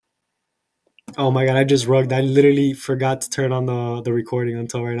Oh my god, I just rugged. I literally forgot to turn on the recording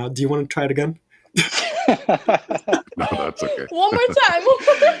until right now. Do you want to try it again? No, that's okay. One more time.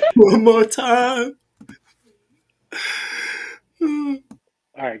 One more time. One more time.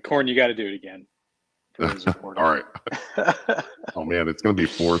 All right, Corn, you got to do it again for his recording. All right. Oh man, it's gonna be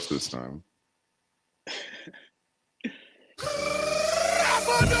forced this time.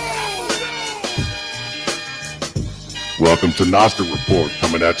 Welcome to Nostr Report,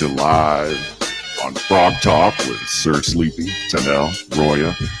 coming at you live on Frog Talk with Sir Sleepy, Tanel,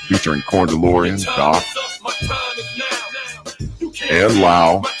 Roya, featuring Corn DeLorean, Doc, and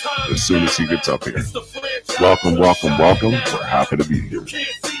Lau as soon as he gets up here. Welcome, welcome, welcome. We're happy to be here.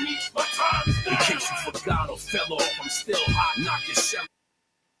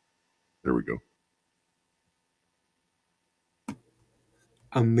 There we go.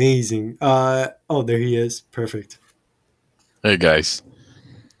 Amazing. Oh, there he is. Perfect. Hey guys.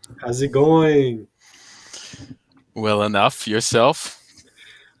 How's it going? Well enough. Yourself?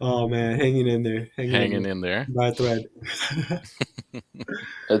 Oh man, hanging in there. Hanging in there. By a thread.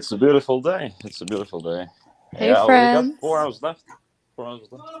 It's a beautiful day. It's a beautiful day. Hey, yeah, friends. we got 4 hours left. 4 hours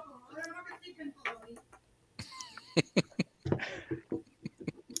left.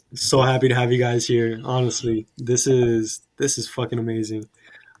 So happy to have you guys here. Honestly, this is fucking amazing.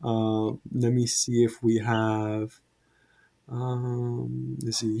 Let me see if we have.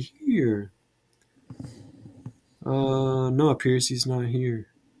 Let's see here. No, Piercy's not here.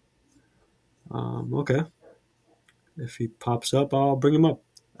 Okay. If he pops up, I'll bring him up.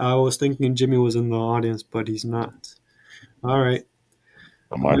 I was thinking Jimmy was in the audience, but he's not. All right.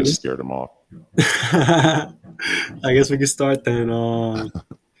 I might have scared him off. I guess we can start then.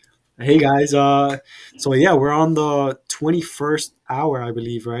 Hey guys. So yeah, we're on the 21st hour, I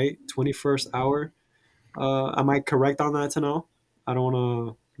believe, right? 21st hour. Am I correct on that to know? I don't want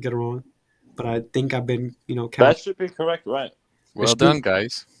to get it wrong, but I think I've been, That counting. should be correct, right? Well done,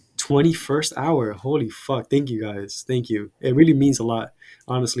 guys. 21st hour. Holy fuck. Thank you guys. Thank you. It really means a lot.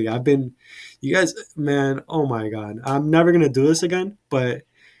 Honestly, you guys, man, oh my God. I'm never going to do this again, but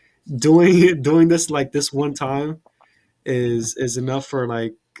doing this like this one time is enough for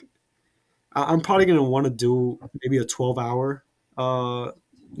like, I'm probably going to want to do maybe a 12-hour,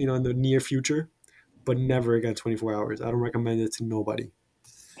 in the near future, but never again 24 hours. I don't recommend it to nobody.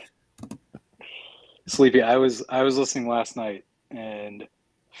 Sleepy, I was listening last night and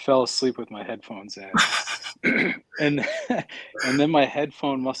fell asleep with my headphones in, and then my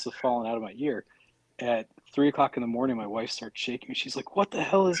headphone must have fallen out of my ear. At 3 o'clock in the morning, my wife starts shaking. She's like, "What the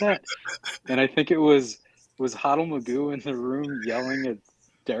hell is that?" And I think it was Huddle Magoo in the room yelling at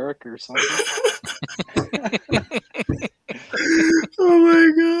Derek or something. Oh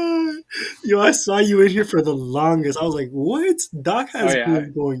my God. Yo, I saw you in here for the longest. I was like, what? Doc has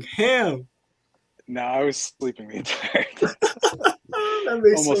been going ham. No, I was sleeping the entire time. That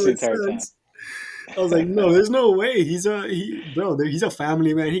makes Almost so the much entire sense. I was like, no, there's no way. He's a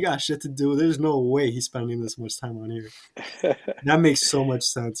family man. He got shit to do. There's no way he's spending this much time on here. That makes so much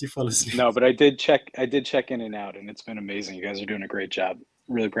sense. He fell asleep. No, but I did check in and out, and it's been amazing. You guys are doing a great job.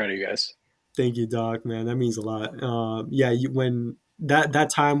 Really proud of you guys. Thank you, Doc, man. That means a lot. Yeah, when that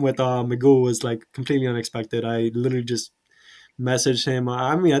time with Magoo was like completely unexpected. I literally just messaged him.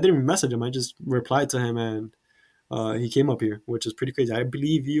 I mean, I didn't even message him. I just replied to him, and he came up here, which is pretty crazy. I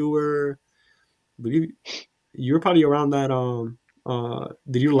believe you were probably around that.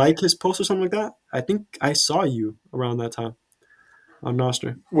 Did you like his post or something like that? I think I saw you around that time on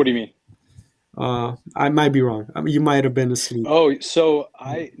Nostr. What do you mean? I might be wrong. I mean, you might have been asleep. Oh, so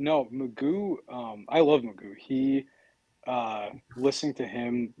Magoo. I love Magoo. He, listening to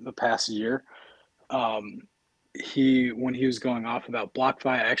him the past year, when he was going off about BlockFi,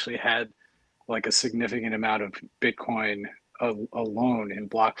 I actually had like a significant amount of Bitcoin alone in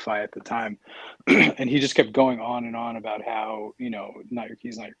BlockFi at the time, and he just kept going on and on about how not your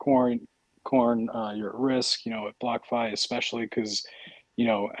keys, not your corn, you're at risk. At BlockFi especially because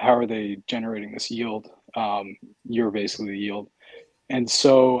how are they generating this yield? You're basically the yield. And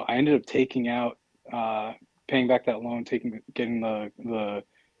so I ended up taking out, paying back that loan, getting the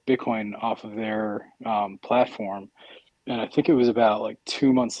Bitcoin off of their platform. And I think it was about like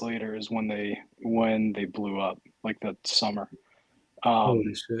 2 months later is when they blew up, like that summer.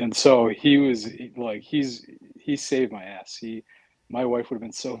 Holy shit. And so he saved my ass. My wife would have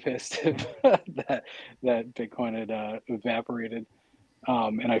been so pissed if that Bitcoin had evaporated.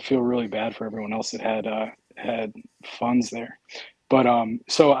 And I feel really bad for everyone else that had funds there. But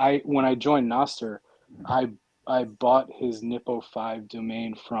so when I joined Nostr, I bought his Nippo 5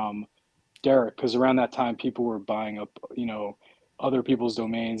 domain from Derek because around that time people were buying up other people's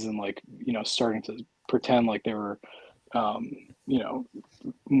domains and like, you know, starting to pretend like they were, you know,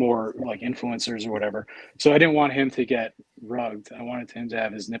 more like influencers or whatever. So I didn't want him to get rugged. I wanted him to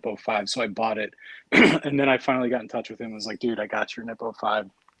have his Nippo 5. So I bought it. And then I finally got in touch with him and was like, dude, I got your Nippo 5.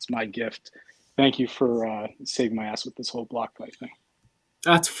 It's my gift. Thank you for saving my ass with this whole BlockFi thing.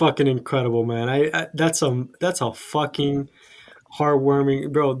 That's fucking incredible, man. That's a fucking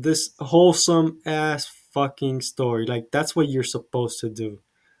heartwarming, bro. This wholesome ass fucking story. Like that's what you're supposed to do.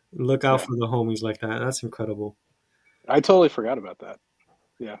 Look out Yeah. for the homies like that. That's incredible. I totally forgot about that.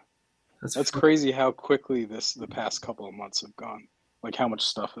 Yeah. That's That's crazy how quickly the past couple of months have gone. Like how much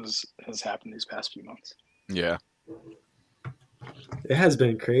stuff has happened these past few months. Yeah. It has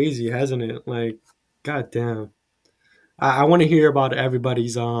been crazy, hasn't it? Like, goddamn. I want to hear about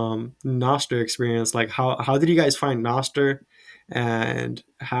everybody's Nostr experience. Like, how did you guys find Nostr, and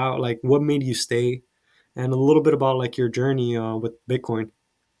how like what made you stay, and a little bit about like your journey with Bitcoin.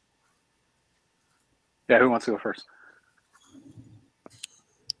 Yeah, who wants to go first?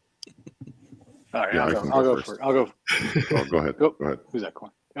 All right, Yeah, I'll go first. I'll go. Oh, go ahead. Go. Go ahead. Who's that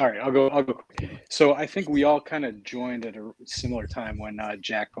calling? All right, I'll go. So I think we all kind of joined at a similar time when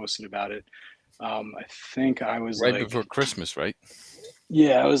Jack posted about it. I think I was Right like, before Christmas, right?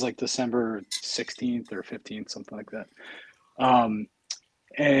 yeah, it was like December 16th or 15th, something like that.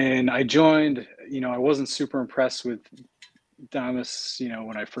 And I joined. You know, I wasn't super impressed with Damus, you know,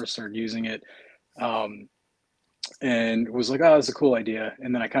 when I first started using it. And was like, oh, that's a cool idea.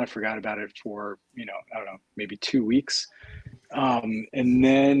 And then I kind of forgot about it for, you know, I don't know, maybe 2 weeks. And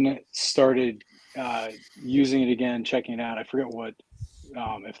then started using it again, checking it out. I forget what,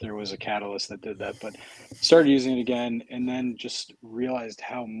 if there was a catalyst that did that, but started using it again and then just realized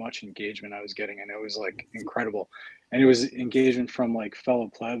how much engagement I was getting. And it was like incredible. And it was engagement from like fellow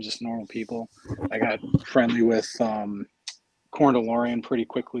plebs, just normal people. I got friendly with Corn DeLorean pretty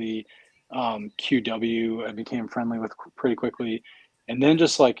quickly. QW I became friendly with pretty quickly. And then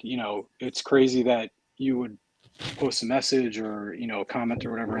just like, you know, it's crazy that you would post a message or, you know, a comment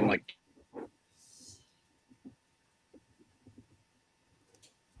or whatever and like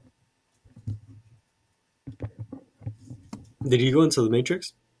Did you go into the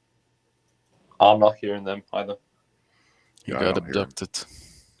Matrix? I'm not hearing them either. He Yeah, I got don't hear him. abducted.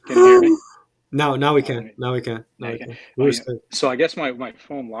 can you hear me? Now we can. Now we can. Now Now we you can. can. We Oh, were yeah. scared. So I guess my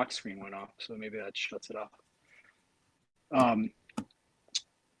phone lock screen went off, so maybe that shuts it off.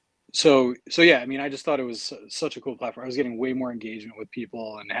 So yeah, I mean, I just thought it was such a cool platform. I was getting way more engagement with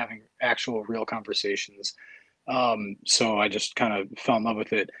people and having actual real conversations. So I just kind of fell in love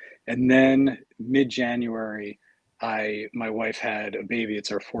with it. And then mid-January, my wife had a baby.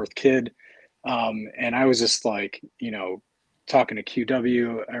 It's our fourth kid. And I was just like, you know, talking to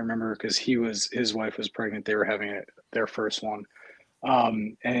QW. I remember because his wife was pregnant. They were having their first one.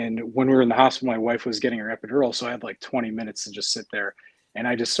 And when we were in the hospital, my wife was getting her epidural. So I had like 20 minutes to just sit there. And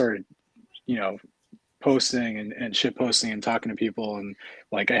I just started, you know, posting and shit posting and talking to people. And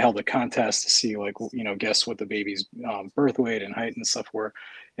like I held a contest to see like, you know, guess what the baby's birth weight and height and stuff were.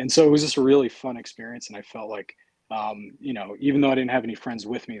 And so it was just a really fun experience. And I felt like, you know, even though I didn't have any friends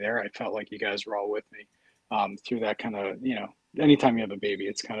with me there, I felt like you guys were all with me through that kind of, you know, anytime you have a baby,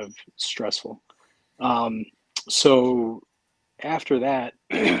 it's kind of stressful. So after that,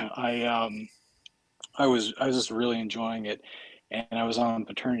 I was just really enjoying it, and I was on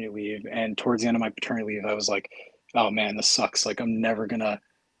paternity leave. And towards the end of my paternity leave, I was like, "Oh man, this sucks! Like I'm never gonna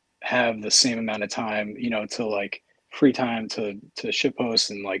have the same amount of time, you know, to like free time to shitpost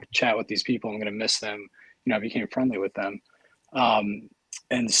and like chat with these people. I'm gonna miss them. You know, I became friendly with them, um,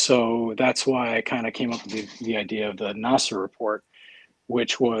 and so that's why I kind of came up with the idea of the Nostr Report,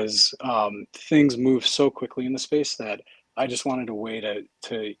 which was things move so quickly in the space that I just wanted a way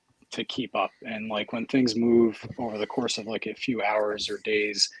to keep up. And like when things move over the course of like a few hours or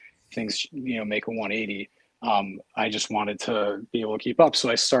days, things, you know, make a 180. I just wanted to be able to keep up. So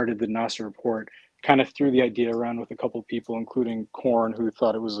I started the Nostr Report, kind of threw the idea around with a couple of people, including Korn, who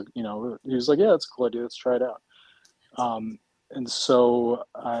thought it was, you know, he was like, yeah, it's a cool idea. Let's try it out. And so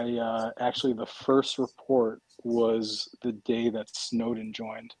I actually, the first report was the day that Snowden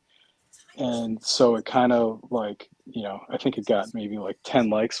joined. And so it kind of like, you know, I think it got maybe like 10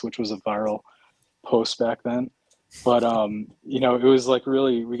 likes, which was a viral post back then. But, you know, it was like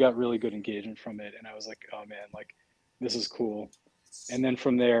really, we got really good engagement from it. And I was like, oh man, like this is cool. And then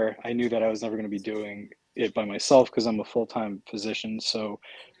from there, I knew that I was never going to be doing it by myself because I'm a full-time physician. So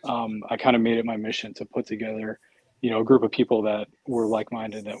I kind of made it my mission to put together, you know, a group of people that were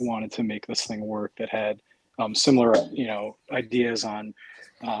like-minded, that wanted to make this thing work, that had similar, you know, ideas on,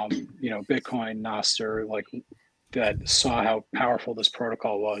 you know, Bitcoin, Nostr, like that saw how powerful this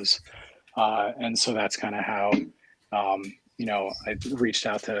protocol was, and so that's kind of how I reached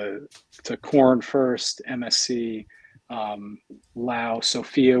out to Corn first, MSC, Lau.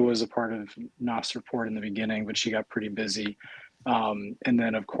 Sophia was a part of Nostr Report in the beginning, but she got pretty busy. And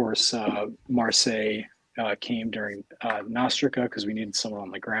then, of course, Marseille came during Nostrica because we needed someone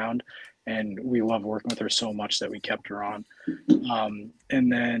on the ground. And we love working with her so much that we kept her on.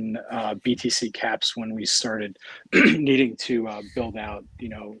 And then BTC Caps when we started needing to build out,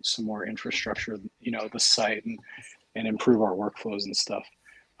 some more infrastructure, the site and improve our workflows and stuff.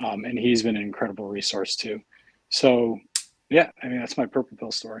 And he's been an incredible resource too. So, yeah, I mean, that's my Purple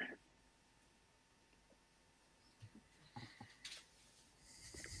Pill story.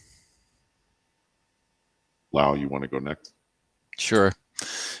 Lau, you want to go next? Sure.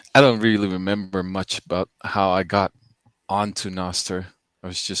 I don't really remember much about how I got onto Nostr. I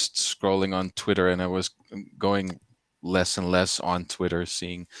was just scrolling on Twitter, and I was going less and less on Twitter,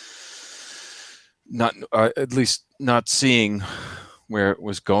 seeing at least not seeing where it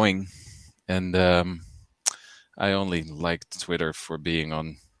was going. And I only liked Twitter for being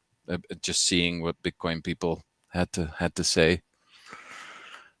on, just seeing what Bitcoin people had to say.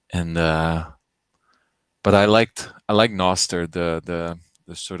 And but I like Nostr, the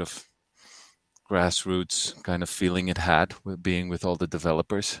sort of grassroots kind of feeling it had with being with all the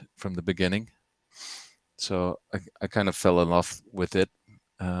developers from the beginning. So I kind of fell in love with it.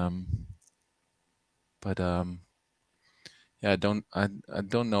 But yeah, I don't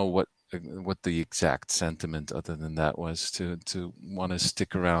know what the exact sentiment other than that was to want to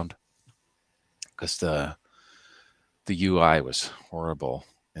stick around, because the UI was horrible,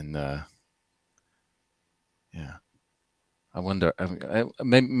 and yeah. I wonder.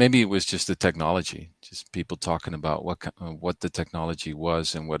 Maybe it was just the technology, just people talking about what the technology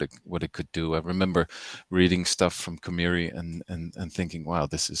was and what it could do. I remember reading stuff from Kamiri and thinking, "Wow,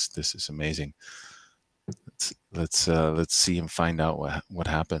 this is amazing. Let's see and find out what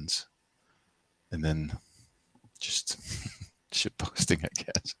happens." And then just shit posting, I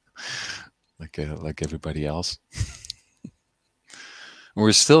guess, like everybody else.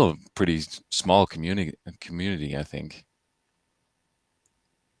 We're still a pretty small community, I think.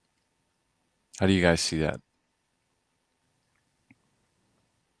 How do you guys see that?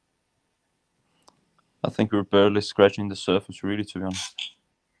 I think we're barely scratching the surface, really, to be honest.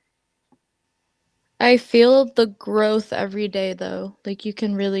 I feel the growth every day, though. Like, you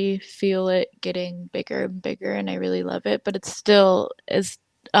can really feel it getting bigger and bigger, and I really love it. But it's still, as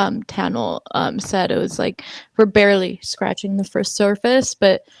Tanel said, it was like we're barely scratching the first surface.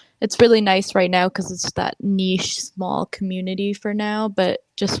 But it's really nice right now because it's that niche, small community for now. But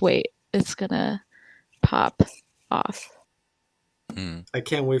just wait, it's gonna pop off. I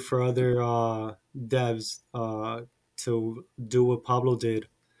can't wait for other devs to do what Pablo did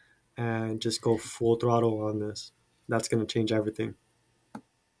and just go full throttle on this. That's going to change everything.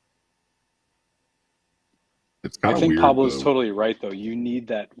 It's kind I of think weird, Pablo's though. totally right, though. You need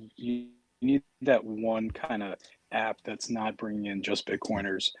that one kind of app that's not bringing in just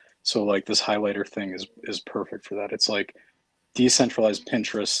Bitcoiners. So like this highlighter thing is perfect for that. It's like decentralized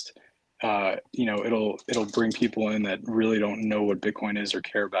Pinterest. It'll bring people in that really don't know what Bitcoin is or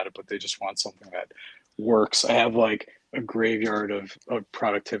care about it, but they just want something that works. I have like a graveyard of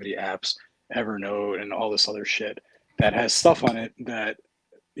productivity apps, Evernote, and all this other shit that has stuff on it that,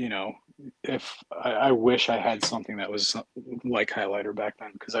 if I wish I had something that was like Highlighter back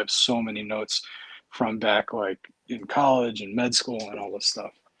then, because I have so many notes from back like in college and med school and all this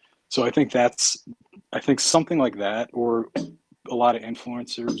stuff. So I think something like that, or a lot of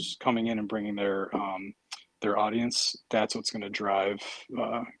influencers coming in and bringing their audience. That's what's going to drive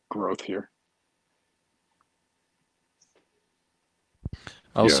growth here.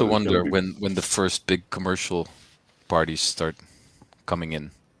 I also wonder when the first big commercial parties start coming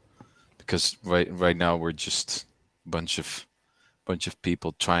in, because right now we're just a bunch of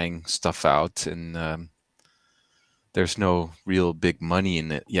people trying stuff out, and there's no real big money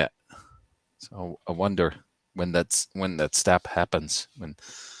in it yet. So I wonder when that step happens, when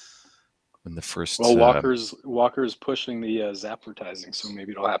the first. Well, Walker's pushing the Zappvertising, so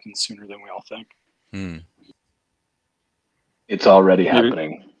maybe it'll happen sooner than we all think. It's already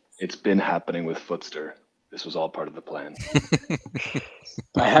happening. It's been happening with Footster. This was all part of the plan.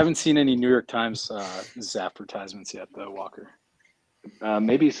 I haven't seen any New York Times Zappvertisements yet, though, Walker.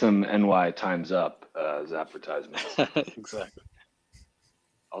 Maybe some NY Times Up Zappvertisements. Exactly.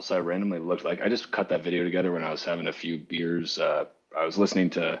 Also, I randomly looked, I just cut that video together when I was having a few beers. I was listening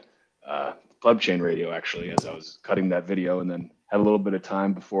to Club Chain Radio, actually, as I was cutting that video, and then had a little bit of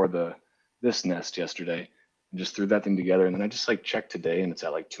time before this nest yesterday. and just threw that thing together. And then I just like checked today, and it's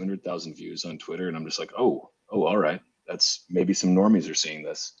at like 200,000 views on Twitter, and I'm just like, oh, all right, that's maybe some normies are seeing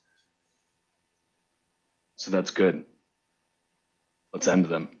this, so that's good. Let's end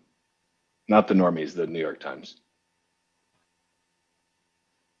them. Not the normies, the New York Times.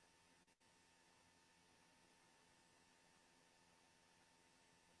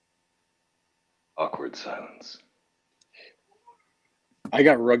 Awkward silence. I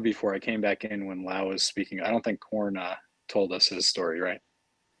got rugged before I came back in when Lau was speaking. I don't think Korn told us his story, right?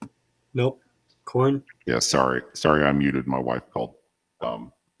 Nope. Corn. Yeah, sorry, I muted. My wife called.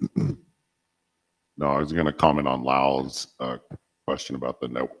 No, I was going to comment on Lau's question about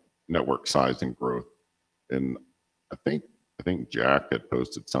the network size and growth, and I think Jack had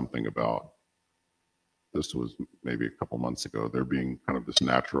posted something about this was maybe a couple months ago. There being kind of this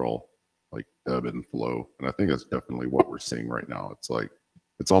natural like ebb and flow, and I think that's definitely what we're seeing right now. It's like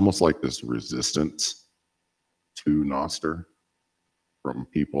it's almost like this resistance to Nostr from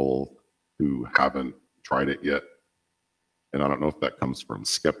people who haven't tried it yet, and I don't know if that comes from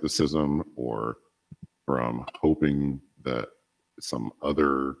skepticism or from hoping that some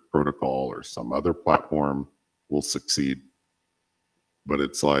other protocol or some other platform will succeed. But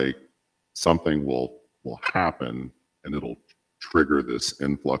it's like something will happen and it'll trigger this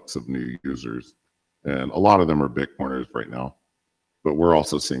influx of new users. And a lot of them are Bitcoiners right now, but we're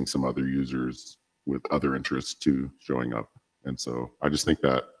also seeing some other users with other interests too showing up. And so I just think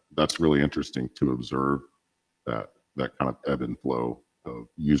that that's really interesting to observe that kind of ebb and flow of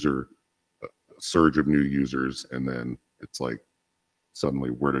user surge of new users, and then it's like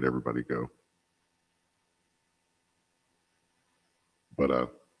suddenly where did everybody go?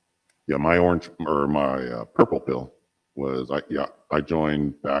 But yeah, my orange or my purple pill was I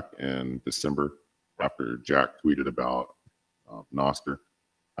joined back in December after Jack tweeted about Nostr.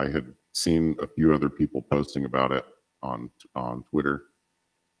 I had seen a few other people posting about it on Twitter,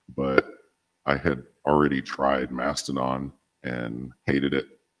 but I had already tried Mastodon and hated it.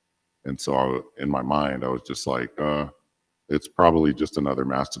 And so in my mind, I was just like, it's probably just another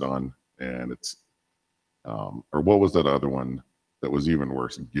Mastodon. And it's, or what was that other one that was even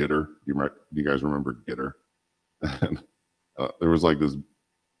worse? Gitter. Do you guys remember Gitter? And there was like this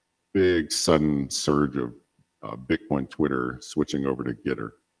big sudden surge of Bitcoin Twitter switching over to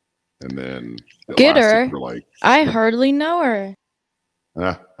Gitter. And then it lasted for like, I hardly know her.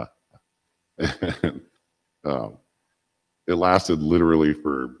 and, it lasted literally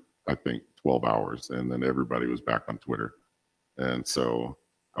for, I think, 12 hours, and then everybody was back on Twitter. And so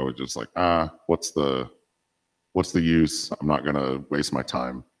I was just like, what's the use? I'm not gonna waste my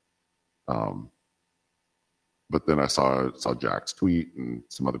time. But then I saw Jack's tweet and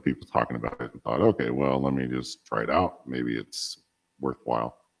some other people talking about it and thought, okay, well, let me just try it out. Maybe it's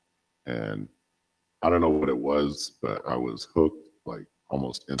worthwhile. And I don't know what it was, but I was hooked like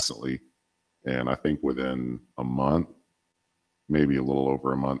almost instantly. And I think within a month, maybe a little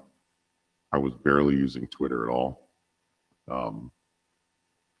over a month, I was barely using Twitter at all.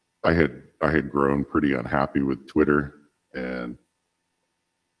 I had grown pretty unhappy with Twitter, and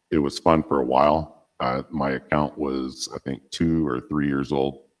it was fun for a while. My account was, I think, 2 or 3 years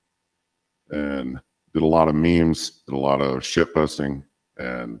old, and did a lot of memes, did a lot of shit posting,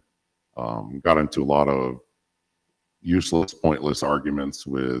 and got into a lot of useless, pointless arguments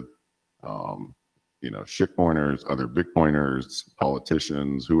with shitcoiners, other Bitcoiners,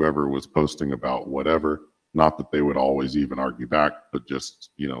 politicians, whoever was posting about whatever. Not that they would always even argue back, but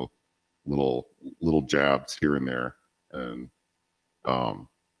just little jabs here and there. And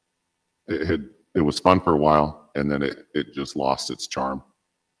it was fun for a while, and then it just lost its charm.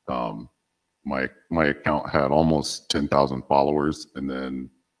 My account had almost 10,000 followers, and then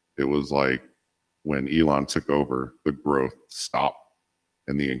it was like when Elon took over, the growth stopped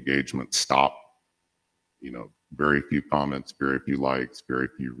and the engagement stopped. Very few comments, very few likes, very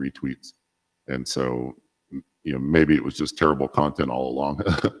few retweets. And so, maybe it was just terrible content all along.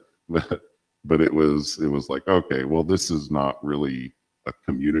 but it was like, okay, well, this is not really a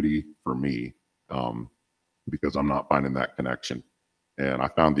community for me, because I'm not finding that connection. And I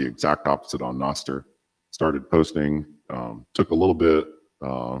found the exact opposite on Nostr. Started posting, took a little bit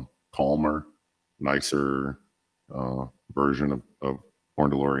calmer, nicer version of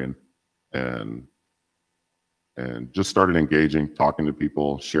Corn DeLorean, and just started engaging, talking to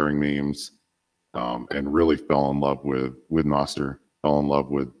people, sharing memes, and really fell in love with Nostr, fell in love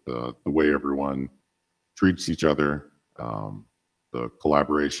with the way everyone treats each other, the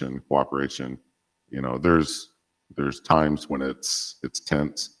collaboration, cooperation. There's times when it's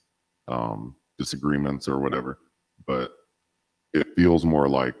tense, disagreements or whatever, but it feels more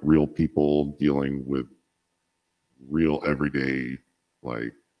like real people dealing with real everyday,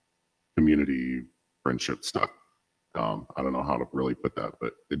 like, community friendship stuff. I don't know how to really put that,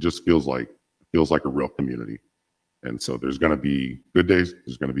 but it just feels like a real community. And so there's going to be good days,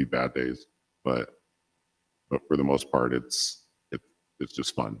 there's going to be bad days, but for the most part, it's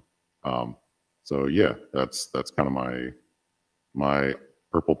just fun. So yeah, that's kind of my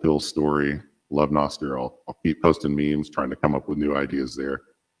purple pill story. Love Nostr. I'll keep posting memes, trying to come up with new ideas there,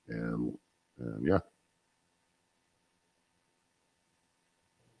 and yeah.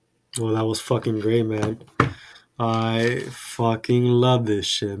 Well, that was fucking great, man. I fucking love this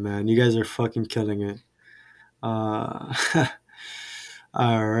shit, man. You guys are fucking killing it. Uh,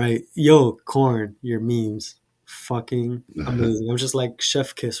 all right, yo, Corn, your memes, fucking amazing. I'm just like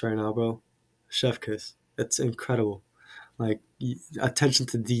chef kiss right now, bro. Chef kiss. It's incredible. Like attention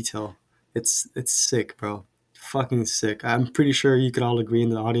to detail. It's sick, bro. Fucking sick. I'm pretty sure you could all agree in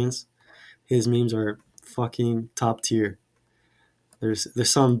the audience. His memes are fucking top tier. There's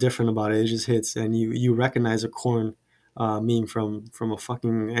something different about it. It just hits, and you recognize a Corn meme from a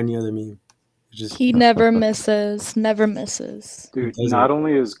fucking any other meme. It just He never misses. Never misses. Dude, doesn't. not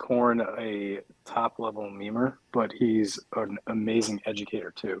only is Korn a top level memer, but he's an amazing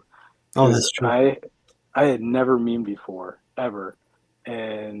educator too. Oh, Because that's true. I had never memed before ever,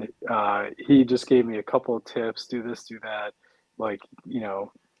 and he just gave me a couple of tips. Do this, do that. Like,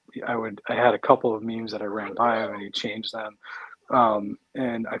 I had a couple of memes that I ran by him, and he changed them.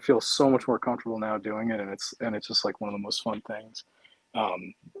 And I feel so much more comfortable now doing it, and it's just like one of the most fun things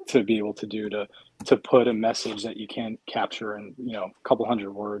to be able to do, to put a message that you can't capture in a couple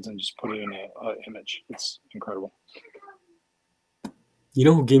hundred words and just put it in a image. It's incredible. You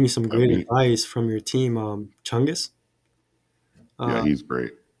know who gave me some great He, advice from your team, Chungus? yeah, he's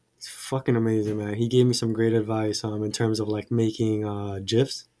great. It's fucking amazing, man. He gave me some great advice in terms of like making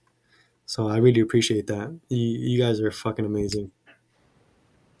GIFs. So I really appreciate that. You guys are fucking amazing.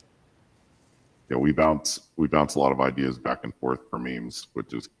 Yeah, we bounce a lot of ideas back and forth for memes,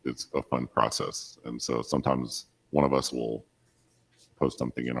 which is it's a fun process. And so sometimes one of us will post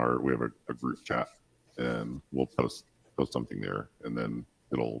something we have a group chat, and we'll post something there, and then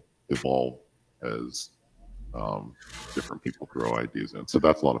it'll evolve as different people throw ideas in. So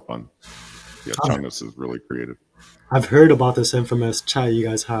that's a lot of fun. Yeah, Chungus is really creative. I've heard about this infamous chat you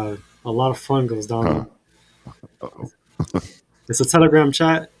guys have. A lot of fun goes down there. Uh-oh. It's a Telegram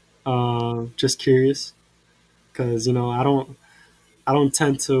chat. Just curious, because I don't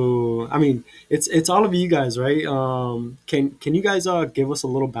tend to. I mean, it's all of you guys, right? Can you guys give us a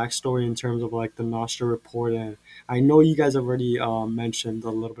little backstory in terms of like the Nostr Report? And I know you guys have already mentioned a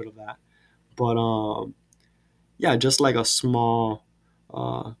little bit of that, but yeah, just like a small.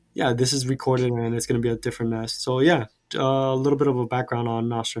 Yeah, this is recorded and it's going to be a different nest. So yeah, a little bit of a background on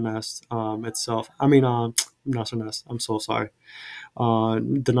Nostr Nest itself. I mean, Nostr Nest. I'm so sorry.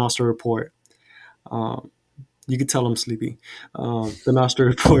 The Nostr Report. Um, you could tell I'm sleepy. The Nostr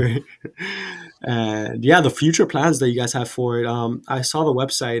Report. And yeah, the future plans that you guys have for it. I saw the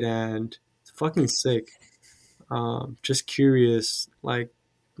website and it's fucking sick. Just curious, like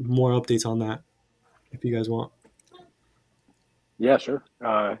more updates on that if you guys want. Yeah, sure.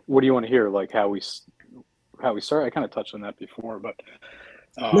 What do you want to hear? Like how we start? I kind of touched on that before, but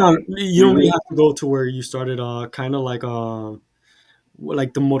No, you we don't really really have to go to where you started. Kind of like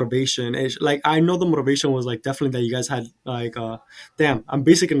the motivation. Like I know the motivation was like definitely that you guys had like damn. I'm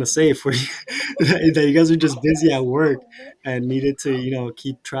basically gonna say for you that you guys are just busy at work and needed to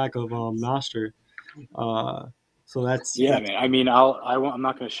keep track of Nostr. Uh, so Yeah, that's man. I mean, I'm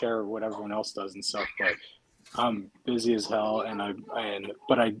not going to share what everyone else does and stuff, but I'm busy as hell,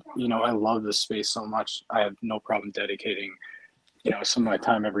 but I love this space so much. I have no problem dedicating some of my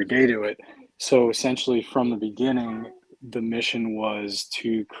time every day to it. So essentially, from the beginning, the mission was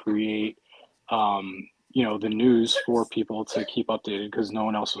to create, the news for people to keep updated because no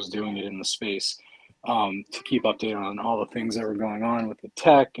one else was doing it in the space. To keep updated on all the things that were going on with the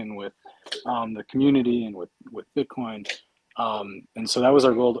tech and with the community and with Bitcoin. And so that was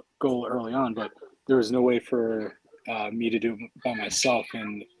our goal early on, but there was no way for me to do it by myself.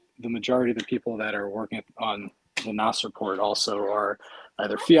 And the majority of the people that are working on the Nostr Report also are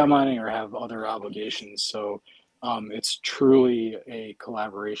either fiat mining or have other obligations. So it's truly a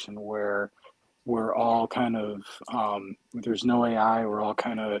collaboration where we're all kind of there's no AI. We're all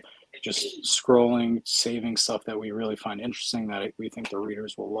kind of just scrolling, saving stuff that we really find interesting that we think the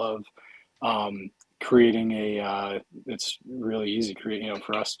readers will love. Creating it's really easy.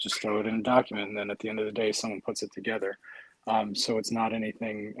 For us, just throw it in a document, and then at the end of the day, someone puts it together. So it's not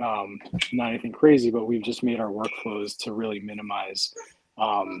anything crazy, but we've just made our workflows to really minimize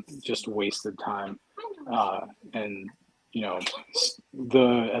just wasted time. And you know,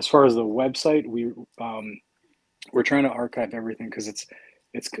 as far as the website, we're trying to archive everything because it's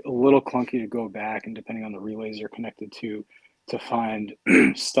a little clunky to go back, and depending on the relays you're connected to find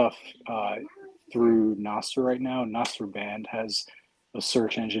stuff through Nostr right now. Nostr Band has a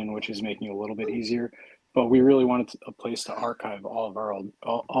search engine which is making it a little bit easier, but we really wanted a place to archive all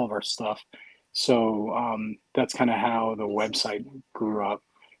of our stuff. So that's kind of how the website grew up.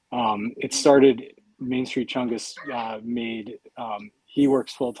 It started. Main Street Chungus made. He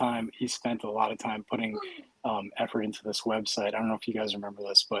works full time. He spent a lot of time putting effort into this website. I don't know if you guys remember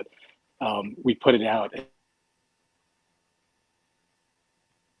this, but we put it out.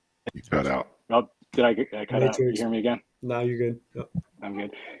 You cut out. Oh, did I cut out? You hear me again? Now you're good. Yep. I'm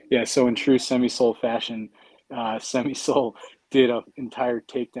good. Yeah. So in true Semi-Soul fashion, Semi-Soul did an entire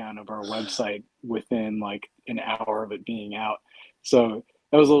takedown of our website within like an hour of it being out. So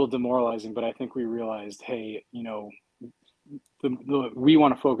that was a little demoralizing, but I think we realized, hey, you know, we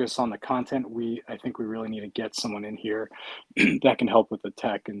want to focus on the content. I think we really need to get someone in here that can help with the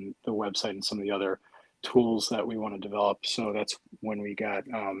tech and the website and some of the other tools that we want to develop. So that's when we got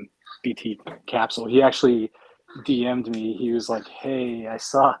BT Capsule. He actually DM'd me. He was like, "Hey, I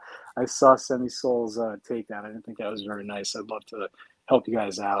saw Semi-Soul's takedown. I didn't think that was very nice. I'd love to help you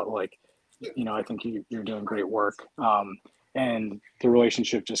guys out. Like, you know, I think you're doing great work." And the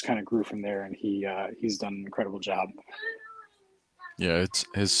relationship just kind of grew from there, and he's done an incredible job. Yeah, it's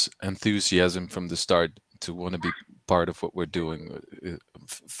his enthusiasm from the start to want to be part of what we're doing. It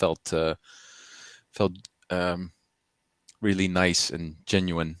felt really nice and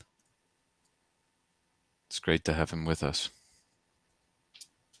genuine. It's great to have him with us.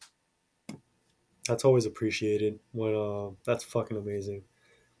 That's always appreciated. When that's fucking amazing.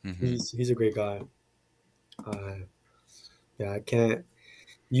 Mm-hmm. He's a great guy. Yeah, I can't.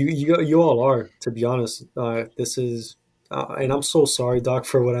 You all are, to be honest. This is, and I'm so sorry, Doc,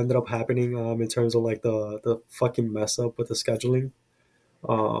 for what ended up happening. In terms of like the fucking mess up with the scheduling.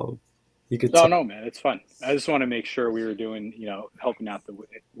 You could Oh tell. no, man, it's fun. I just want to make sure we were doing, helping out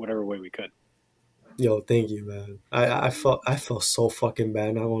whatever way we could. Yo, thank you, man. I felt so fucking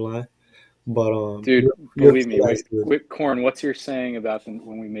bad. Not gonna lie, but Dude, you're believe me. cool as dude. Wait, Corn, what's your saying about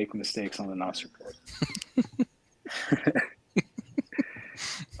when we make mistakes on the Nostr Report?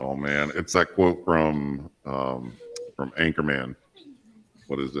 Oh man, it's that quote from Anchorman.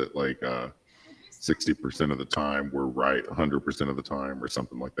 What is it like? 60% of the time we're right, 100% of the time, or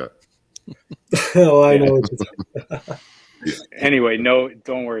something like that. Oh, I know what you're talking. Yeah. Anyway, no,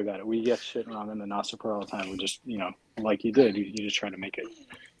 don't worry about it. We get shit wrong in the Nostr Report all the time. We just, like you did, you just try to make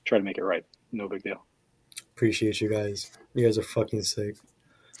it right. No big deal. Appreciate you guys. You guys are fucking sick.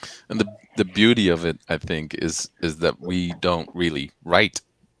 And the beauty of it, I think, is that we don't really write.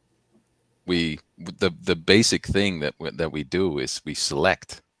 The basic thing that we do is we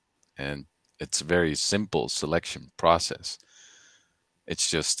select, and it's a very simple selection process. It's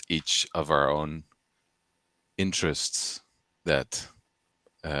just each of our own interests that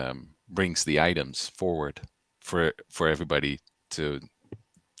brings the items forward for everybody to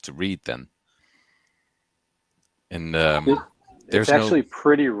read then. And it's actually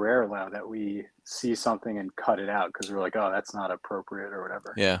pretty rare now that we see something and cut it out because we're like, oh, that's not appropriate or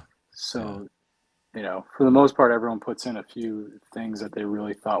whatever. Yeah. So, for the most part, everyone puts in a few things that they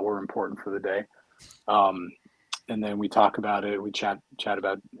really thought were important for the day. And then we talk about it, we chat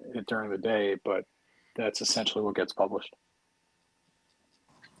about it during the day, but that's essentially what gets published.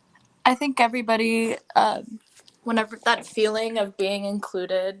 I think everybody, whenever that feeling of being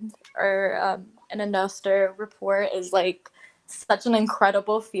included or in a Nostr report is like such an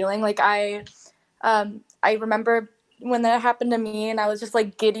incredible feeling. Like I remember when that happened to me and I was just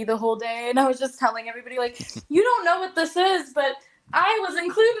like giddy the whole day and I was just telling everybody like, you don't know what this is, but I was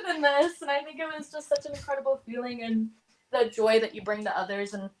included in this. And I think it was just such an incredible feeling and the joy that you bring to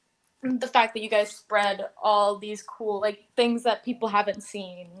others and the fact that you guys spread all these cool like things that people haven't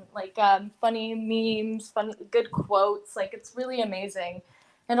seen, like funny memes, good quotes. Like it's really amazing.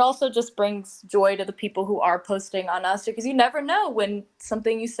 And also just brings joy to the people who are posting on us because you never know when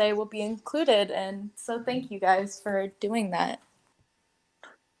something you say will be included. And so thank you guys for doing that.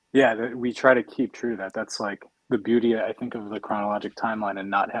 Yeah, we try to keep true to that. That's like the beauty, I think, of the chronologic timeline and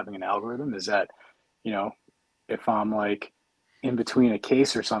not having an algorithm is that, if I'm like in between a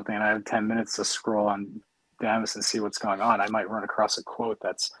case or something and I have 10 minutes to scroll on Damus and see what's going on, I might run across a quote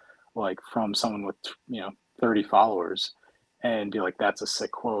that's like from someone with, 30 followers and be like, that's a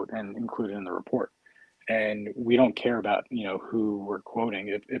sick quote and include it in the report. And we don't care about, who we're quoting.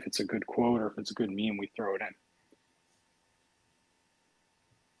 If it's a good quote or if it's a good meme, we throw it in.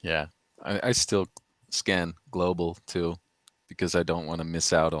 Yeah, I still scan global too, because I don't want to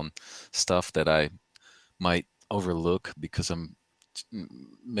miss out on stuff that I might overlook because I'm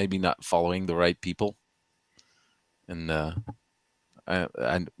maybe not following the right people. And I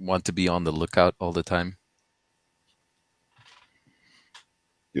want to be on the lookout all the time.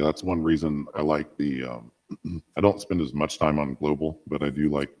 Yeah, that's one reason I like the. I don't spend as much time on global, but I do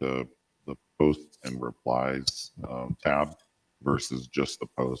like the posts and replies tab versus just the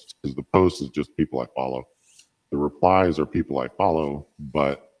posts, because the post is just people I follow. The replies are people I follow,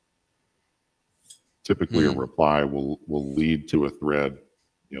 but typically a reply will lead to a thread,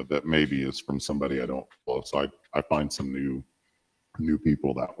 that maybe is from somebody I don't follow. So I find some new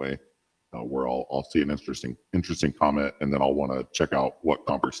people that way, where I'll see an interesting comment, and then I'll want to check out what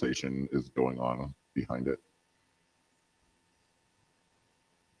conversation is going on behind it.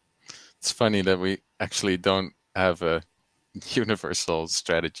 It's funny that we actually don't have a universal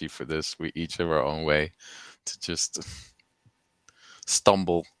strategy for this. We each have our own way to just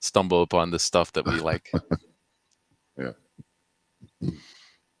stumble upon the stuff that we like. Yeah.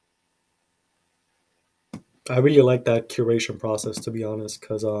 I really like that curation process, to be honest,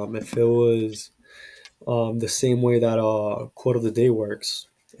 because if it was the same way that quote of the day works,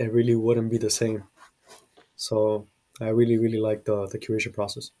 it really wouldn't be the same. So I really, really like the curation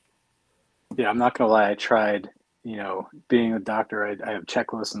process. Yeah, I'm not gonna lie. I tried, being a doctor. I have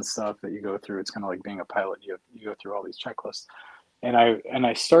checklists and stuff that you go through. It's kind of like being a pilot. You go through all these checklists, and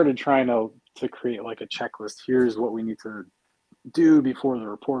I started trying to create like a checklist. Here's what we need to do before the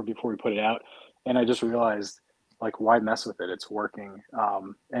report, before we put it out. And I just realized, like, why mess with it? It's working.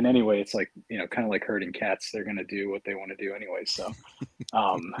 And anyway, it's like, kind of like herding cats. They're going to do what they want to do anyway. So,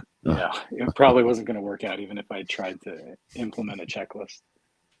 it probably wasn't going to work out even if I tried to implement a checklist.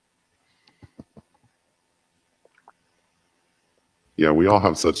 Yeah, we all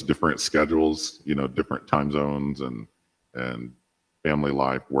have such different schedules, different time zones and family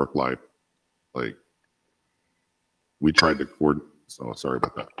life, work life. Like, we tried to coordinate. So sorry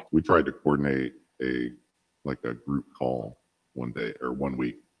about that. We tried to coordinate a group call one day or 1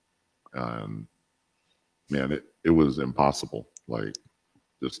 week, and man, it was impossible. Like,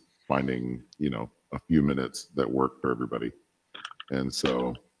 just finding a few minutes that worked for everybody, and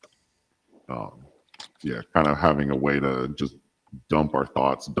so kind of having a way to just dump our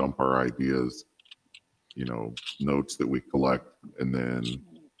thoughts, dump our ideas, notes that we collect, and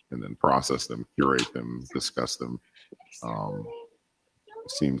then process them, curate them, discuss them.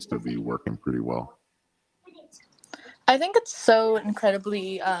 Seems to be working pretty well. I think it's so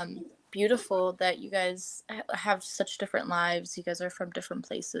incredibly beautiful that you guys have such different lives. You guys are from different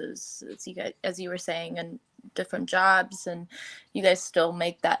places, as you were saying, and different jobs, and you guys still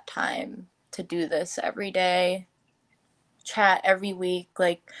make that time to do this every day, chat every week.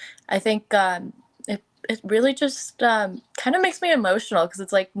 Like, I think it really just kind of makes me emotional, because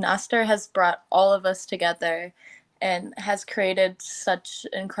it's like Nostr has brought all of us together and has created such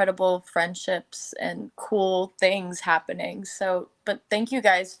incredible friendships and cool things happening. So, but thank you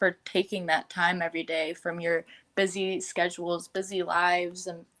guys for taking that time every day from your busy schedules, busy lives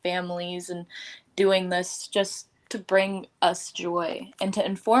and families, and doing this just to bring us joy and to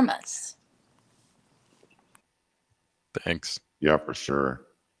inform us. Thanks. Yeah, for sure.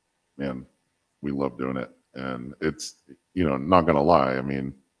 Man, we love doing it. And it's, not going to lie. I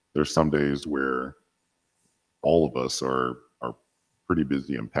mean, there's some days where all of us are pretty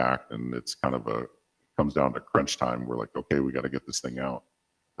busy and packed, and it's kind of comes down to crunch time. We're like, okay, we got to get this thing out.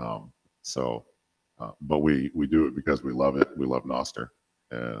 But we do it because we love it. We love Nostr,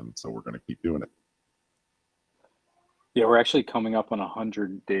 and so we're going to keep doing it. Yeah, we're actually coming up on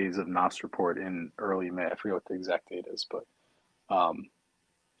 100 days of Nostr Report in early May. I forget what the exact date is, but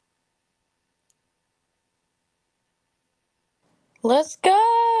let's go.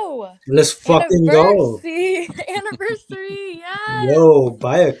 Let's fucking go. Anniversary, yes. Yo,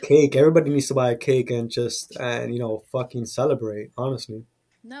 buy a cake. Everybody needs to buy a cake and fucking celebrate, honestly.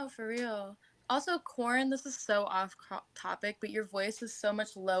 No, for real. Also, Corn, this is so off topic, but your voice is so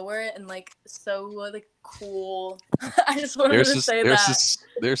much lower and so cool. I just wanted to say that.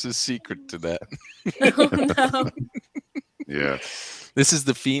 There's a secret to that. Oh, no. Yeah. This is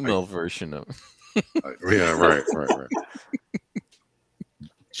the female version of. Yeah, right.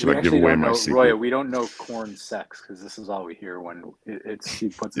 Should I give away my secret? Roya, we don't know Corn's sex, because this is all we hear when he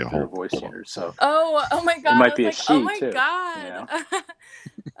puts it through a voice changer. So oh my god, it might be a she oh my too. God.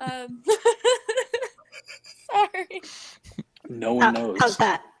 Sorry. No one knows. How's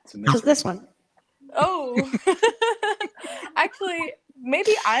that? How's this one? Oh, actually,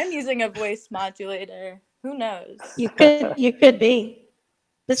 maybe I'm using a voice modulator. Who knows? You could be.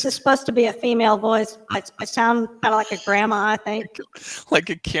 This is supposed to be a female voice. I sound kind of like a grandma, I think. Like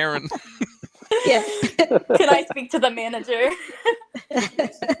a Karen. Yeah. Can I speak to the manager?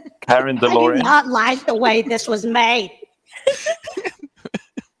 Karen I do DeLorean. not like the way this was made.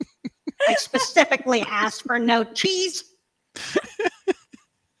 I specifically asked for no cheese.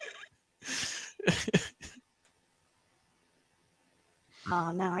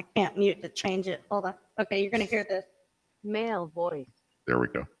 Oh, no, I can't mute to change it. Hold on. Okay, you're going to hear this. Male voice. There we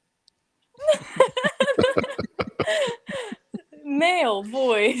go. Male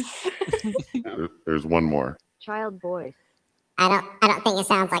voice. There's one more. Child voice. I don't think it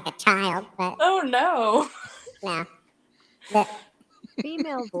sounds like a child, but Oh no. no.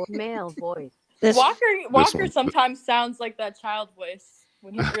 Female voice. Male voice. This, Walker one. sometimes sounds like that child voice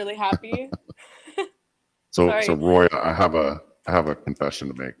when he's really happy. So Sorry. Roy, I have a confession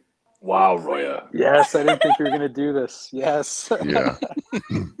to make. Wow, Roya. Yes, I didn't think you were going to do this. Yes. Yeah.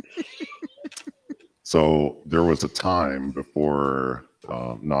 So there was a time before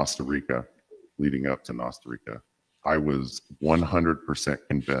Nostr Report, leading up to Nostr Report, I was 100%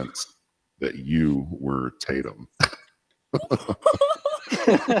 convinced that you were Tatum.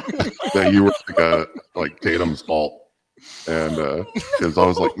 That you were like Tatum's alt. And because I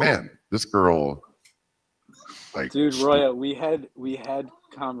was like, man, this girl, like, Dude, Roya, we had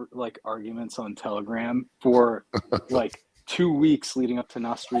like arguments on Telegram for like 2 weeks leading up to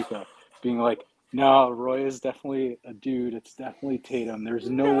Nostr Report, being like, no, Roya's definitely a dude. It's definitely Tatum. There's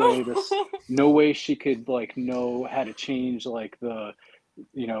no way she could like know how to change like the,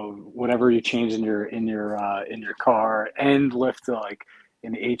 whatever you change in your car and lift like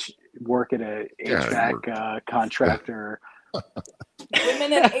work at a HVAC contractor.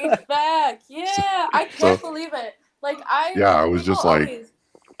 Women in HVAC. Yeah, I can't believe it. Like I was just like,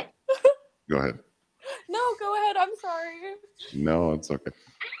 go ahead. No, go ahead. I'm sorry. No, it's okay.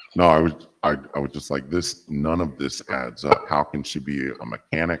 No, I was just like, this. None of this adds up. How can she be a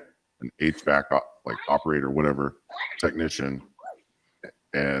mechanic, an HVAC like operator, whatever, technician,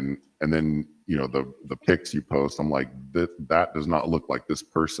 and then the pics you post. I'm like, that does not look like this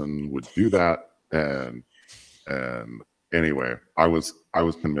person would do that. And anyway, I was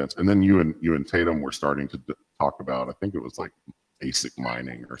convinced. And then you and Tatum were starting to talk about, I think it was like ASIC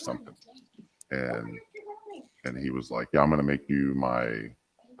mining or something, and he was like, yeah, I'm gonna make you my.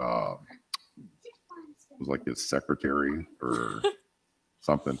 It was like his secretary or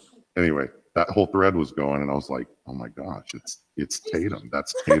something. Anyway, that whole thread was going, and I was like, "Oh my gosh, it's Tatum.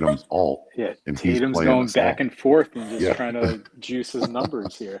 That's Tatum's alt." Yeah, and Tatum's going back and forth and just trying to juice his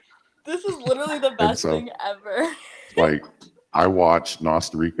numbers here. This is literally the best thing ever. Like, I watched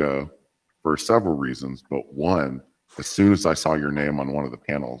Nostr Report for several reasons, but one, as soon as I saw your name on one of the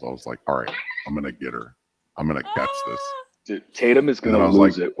panels, I was like, "All right, I'm gonna get her. I'm gonna catch this." Dude, Tatum is gonna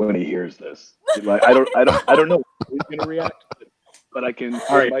lose it when he hears this. Like, I don't know how he's gonna react, but I can.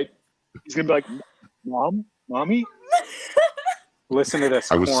 All right, he's gonna be like, "Mommy." Listen to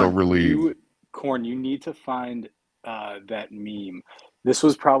this. I was so relieved. Corn, you need to find that meme. This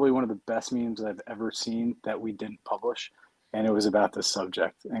was probably one of the best memes I've ever seen that we didn't publish, and it was about this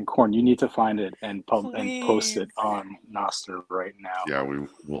subject. And Corn, you need to find it and post it on Nostr right now. Yeah, we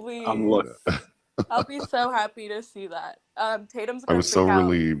will. I'll be so happy to see that. Tatum's gonna I was so freak out.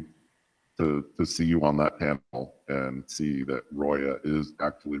 relieved to see you on that panel and see that Roya is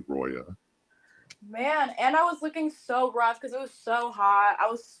actually Roya. Man, and I was looking so rough because it was so hot. I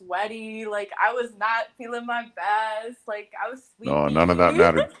was sweaty. Like, I was not feeling my best. Like, I was sleepy. No, none of that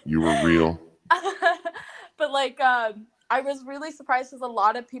mattered. You were real. But like, I was really surprised because a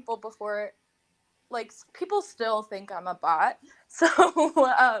lot of people people still think I'm a bot. So,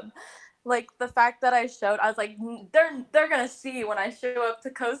 like, the fact that I showed, I was like, they're gonna see when I show up to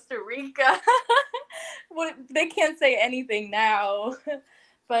Costa Rica. They can't say anything now.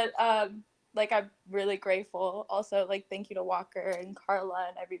 But like, I'm really grateful. Also, like, thank you to Walker and Carla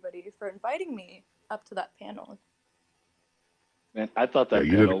and everybody for inviting me up to that panel. Man, I thought that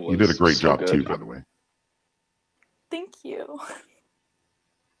you did a great job too, by the way. Thank you.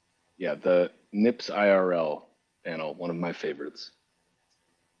 Yeah, the NIPS IRL panel, one of my favorites.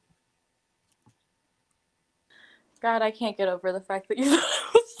 God, I can't get over the fact that you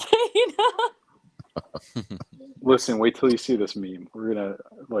stayed up. Listen, wait till you see this meme. We're gonna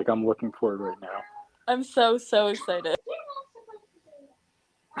I'm looking for it right now. I'm so excited.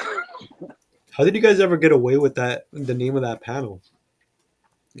 How did you guys ever get away with that? The name of that panel?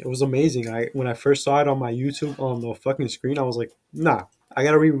 It was amazing. When I first saw it on my YouTube on the fucking screen, I was like, nah, I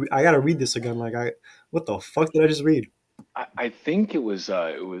gotta read this again. Like, what the fuck did I just read? I think it was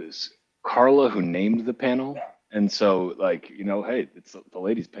Carla who named the panel, And so, like, hey, it's the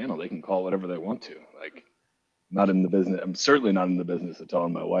ladies' panel. They can call whatever they want to. Like, not in the business. I'm certainly not in the business of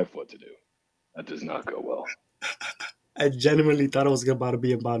telling my wife what to do. That does not go well. I genuinely thought it was about to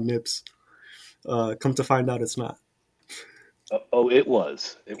be about nips. Come to find out, it's not. It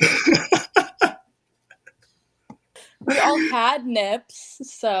was. It was. We all had nips,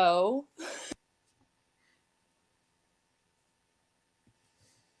 so.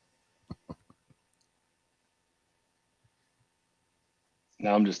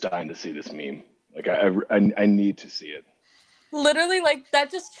 Now I'm just dying to see this meme. Like, I need to see it. Literally, like,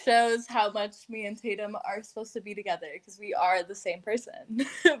 that just shows how much me and Tatum are supposed to be together, because we are the same person.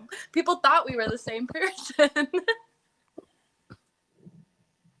 People thought we were the same person.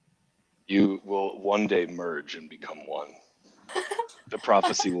 You will one day merge and become one. The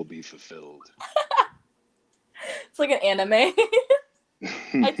prophecy will be fulfilled. It's like an anime.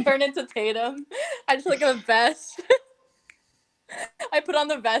 I turn into Tatum. I just like a vest. I put on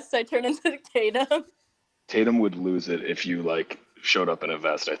the vest, I turn into Tatum. Tatum would lose it if you like showed up in a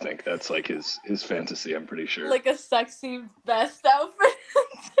vest. I think that's like his fantasy. I'm pretty sure. Like a sexy vest outfit.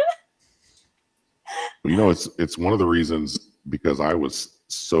 It's one of the reasons, because I was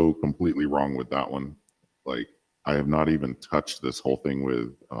so completely wrong with that one. Like, I have not even touched this whole thing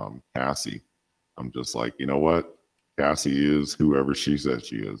with Cassie. I'm just like, you know what? Cassie is whoever she says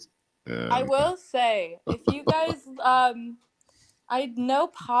she is. And I will say, if you guys, I know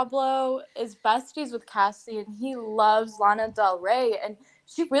Pablo is besties with Cassie, and he loves Lana Del Rey, and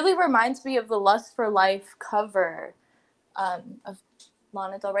she really reminds me of the Lust for Life cover of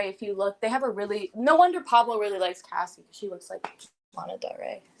Lana Del Rey. If you look, they have a really, no wonder Pablo really likes Cassie, because she looks like Lana Del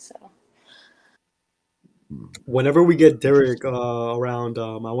Rey. So Whenever we get Derek around,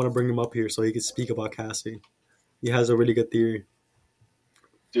 I want to bring him up here so he can speak about Cassie. He has a really good theory.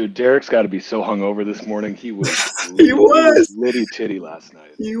 Dude, Derek's got to be so hungover this morning. He was He was litty titty last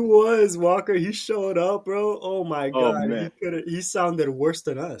night. He was Walker. He showed up, bro. Oh my Oh, god, man. he sounded worse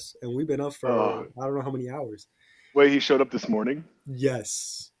than us, and we've been up for Oh. I don't know how many hours. Wait, he showed up this morning?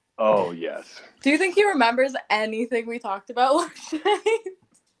 Yes. Oh, yes. do you think he remembers anything we talked about last night?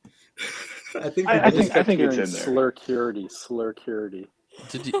 I think I think it's in there. Slurcurity.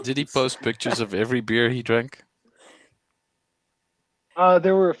 Did he post pictures of every beer he drank?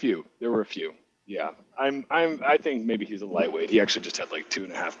 There were a few. Yeah. I think maybe he's a lightweight. He actually just had like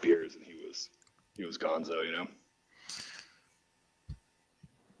 2.5 beers and he was gonzo, you know.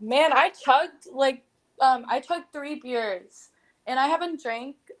 Man, I chugged 3 beers, and I haven't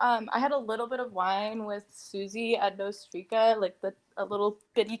drank. I had a little bit of wine with Susie at Nostrica, like a little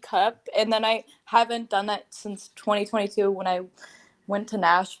bitty cup, and then I haven't done that since 2022 when I went to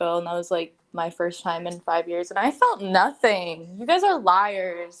Nashville, and that was like my first time in 5 years, and I felt nothing. You guys are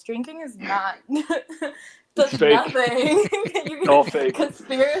liars. Drinking is not does fake. nothing. It's all fake.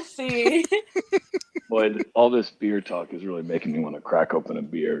 Conspiracy. Boy, all this beer talk is really making me want to crack open a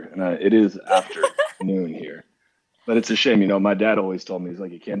beer, and it is after noon here. But it's a shame, my dad always told me, he's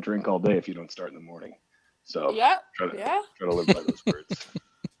like, you can't drink all day if you don't start in the morning. So try to live by those words.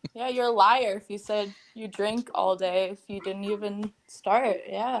 Yeah, you're a liar if you said you drink all day if you didn't even start.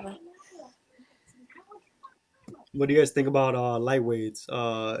 Yeah. What do you guys think about lightweights?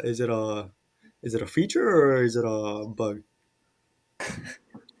 Is it a feature or is it a bug?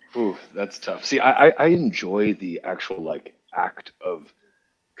 Ooh, that's tough. See, I enjoy the actual like act of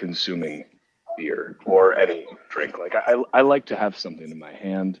consuming beer or any drink. Like I like to have something in my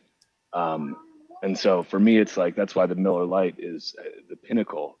hand. And so for me, it's like that's why the Miller Lite is the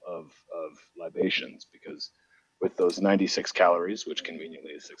pinnacle of libations, because with those 96 calories, which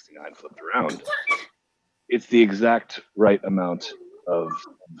conveniently is 69 flipped around, it's the exact right amount of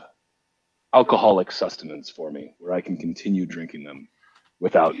alcoholic sustenance for me, where I can continue drinking them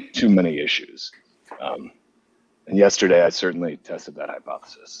without too many issues. And yesterday, I certainly tested that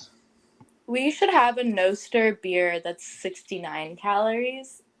hypothesis. We should have a Nostr beer that's 69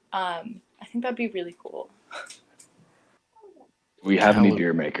 calories. I think that'd be really cool. Do we have any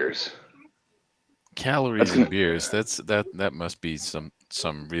beer makers? Calories in beers. That must be some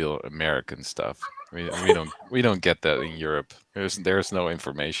real American stuff. We don't get that in Europe. There's no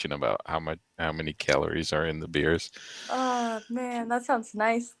information about how many calories are in the beers. Oh man, that sounds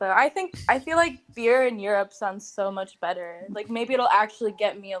nice though. I feel like beer in Europe sounds so much better. Like maybe it'll actually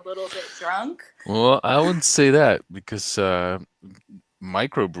get me a little bit drunk. Well, I wouldn't say that, because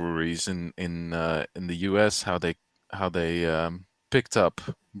microbreweries in the U.S. how they picked up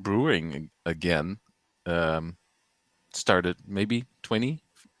brewing again started maybe 20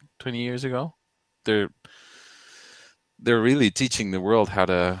 years ago. They're really teaching the world how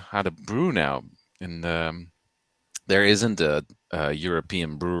to brew now, and there isn't a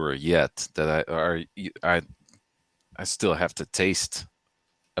European brewer yet that I still have to taste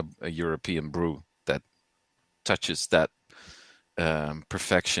a European brew that touches that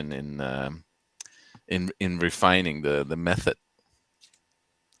perfection in refining the method.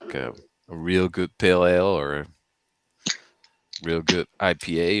 Like a real good pale ale or a real good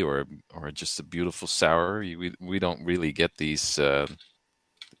IPA or just a beautiful sour. We don't really get these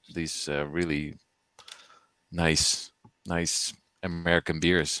really nice American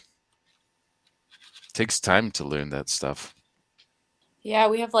beers. It takes time to learn that stuff. Yeah,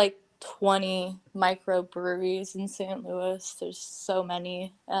 we have like 20 microbreweries in St. Louis. There's so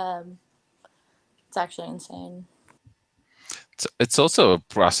many. It's actually insane. It's also a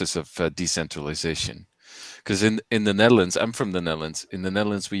process of decentralization. Because in the Netherlands, I'm from the Netherlands. In the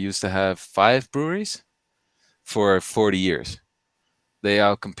Netherlands, we used to have 5 breweries for 40 years. They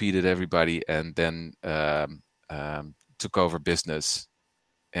outcompeted everybody and then took over business.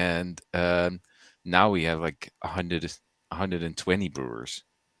 And now we have like 120 brewers.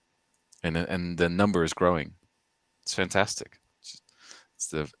 And the number is growing. It's fantastic. It's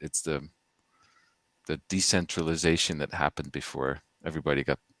the decentralization that happened before everybody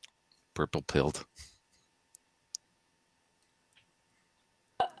got purple pilled.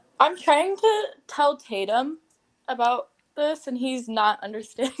 I'm trying to tell Tatum about this, and he's not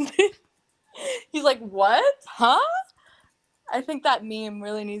understanding. He's like, "What? Huh?" I think that meme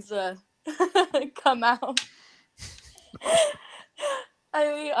really needs to come out.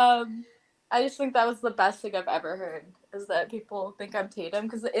 I just think that was the best thing I've ever heard, is that people think I'm Tatum,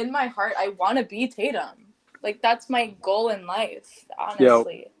 because in my heart I want to be Tatum. Like, that's my goal in life, honestly. Yo,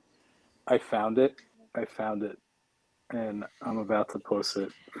 I found it, and I'm about to post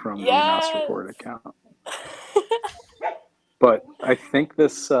it from the Nostr Report account. But I think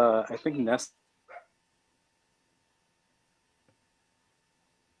Nest.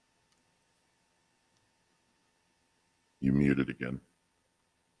 You muted again.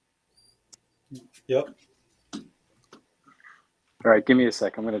 Yep. All right, give me a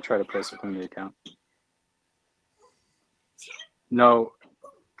sec. I'm going to try to post it from the account. No,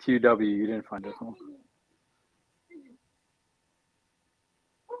 QW, you didn't find it.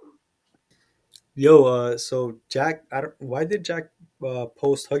 Yo, so Jack, why did Jack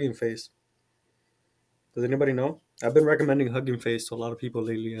post Hugging Face? Does anybody know? I've been recommending Hugging Face to a lot of people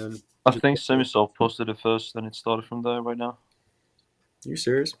lately, and I think Semisoft posted it first, and it started from there right now. You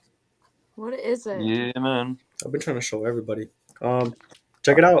serious? What is it? Yeah, man. I've been trying to show everybody.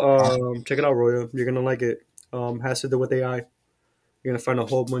 Check it out. Check it out, Roya. You're gonna like it. Has to do with AI. You're gonna find a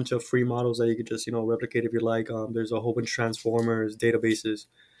whole bunch of free models that you could just replicate if you like. There's a whole bunch of transformers, databases.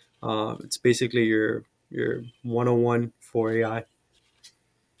 It's basically your 101 for AI.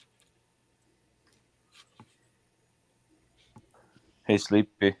 Hey,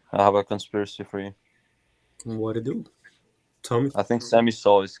 Sleepy, I have a conspiracy for you. What to do? Tell me. I think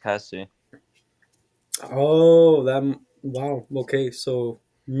Semisoft is Cassie. Oh, that. Wow. Okay, so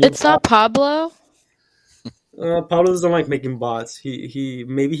It's not Pablo. Pablo doesn't like making bots. He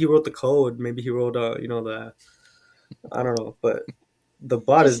maybe he wrote the code. Maybe he wrote the I don't know, but the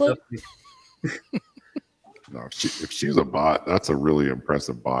bot is definitely. No, if she's a bot, that's a really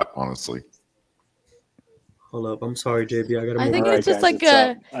impressive bot, honestly. Hold up, I'm sorry, JB. I gotta. I think move it's just on. like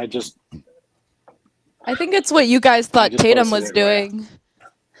a. I think it's what you guys thought Tatum was doing.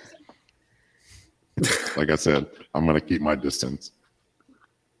 Like I said, I'm gonna keep my distance.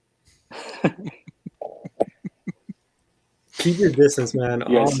 Keep your distance, man.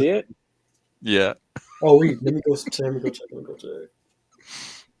 You guys see it? Yeah. Oh wait, let me go check.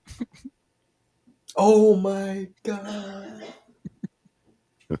 Oh my god.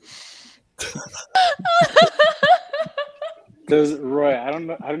 There's Roy. I don't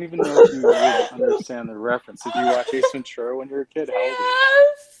know. I don't even know if you would understand the reference. Did you watch Ace Ventura when you were a kid? How old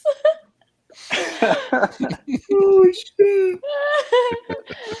Oh shit.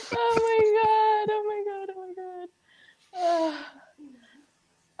 Oh my god.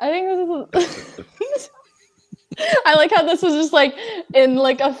 I think this is. I like how this was just like in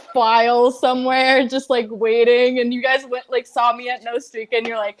like a file somewhere, just like waiting, and you guys saw me at No Streak, and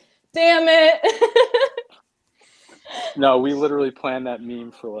you're like, "Damn it!" No, we literally planned that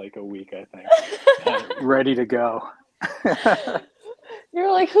meme for like a week, I think, ready to go.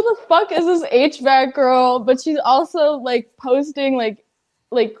 You're like, "Who the fuck is this HVAC girl?" But she's also like posting like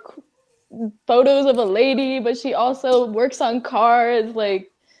photos of a lady, but she also works on cars.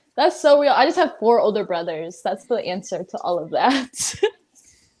 Like, that's so real. I just have 4 older brothers. That's the answer to all of that.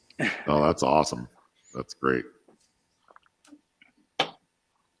 Oh, that's awesome. That's great.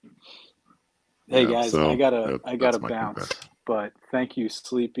 Hey Yeah, guys, so I gotta that's my bounce. confession. But thank you,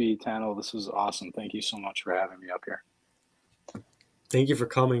 Sleepy Tannel. This was awesome. Thank you so much for having me up here. Thank you for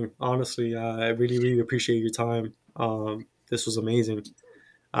coming. Honestly, I really, really appreciate your time. This was amazing.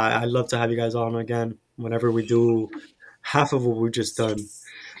 I'd love to have you guys on again whenever we do half of what we've just done.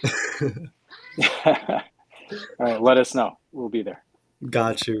 All right, let us know. We'll be there.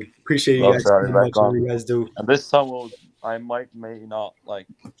 Got you. Appreciate you Love guys to have so you much. back What on. you guys do. And this time I may not like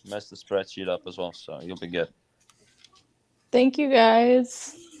mess the spreadsheet up as well, so you'll be good. Thank you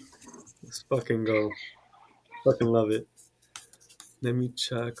guys. Let's fucking go. Fucking love it. Let me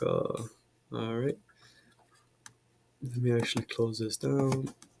check. All right. Let me actually close this down.